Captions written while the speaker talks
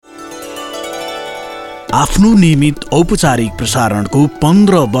आफ्नो नियमित औपचारिक प्रसारणको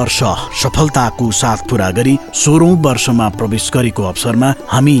 15 वर्ष सफलताको साथ पूरा गरी 16औं वर्षमा प्रवेश गरेको अवसरमा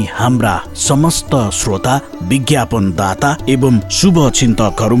हामी हाम्रा समस्त श्रोता, विज्ञापनदाता एवं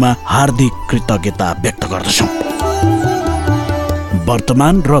शुभचिन्तकहरूमा हार्दिक कृतज्ञता व्यक्त गर्दछौँ।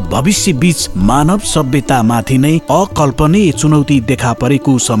 वर्तमान र भविष्य बीच मानव सभ्यतामाथि नै अकल्पनीय चुनौती देखा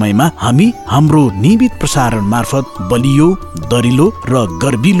परेको समयमा हामी हाम्रो नियमित प्रसारण मार्फत बलियो, दरिलो र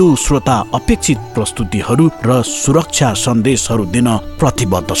गर्विलो श्रोता अपेक्षित प्रस्तुतिहरू र सुरक्षा सन्देशहरू दिन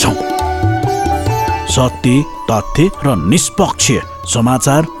प्रतिबद्ध छौँ। सत्य, तथ्य र निष्पक्ष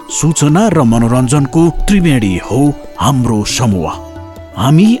समाचार, सूचना र मनोरञ्जनको त्रिवेणी हो हाम्रो समूह।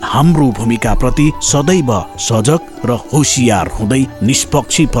 हामी हाम्रो भूमिकाप्रति सदैव सजग र होशियार हुँदै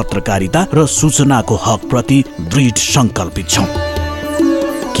निष्पक्ष पत्रकारिता र सूचनाको हकप्रति दृढ संकल्पित छौँ।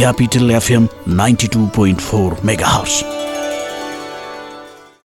 Capital FM 92.4 megahertz.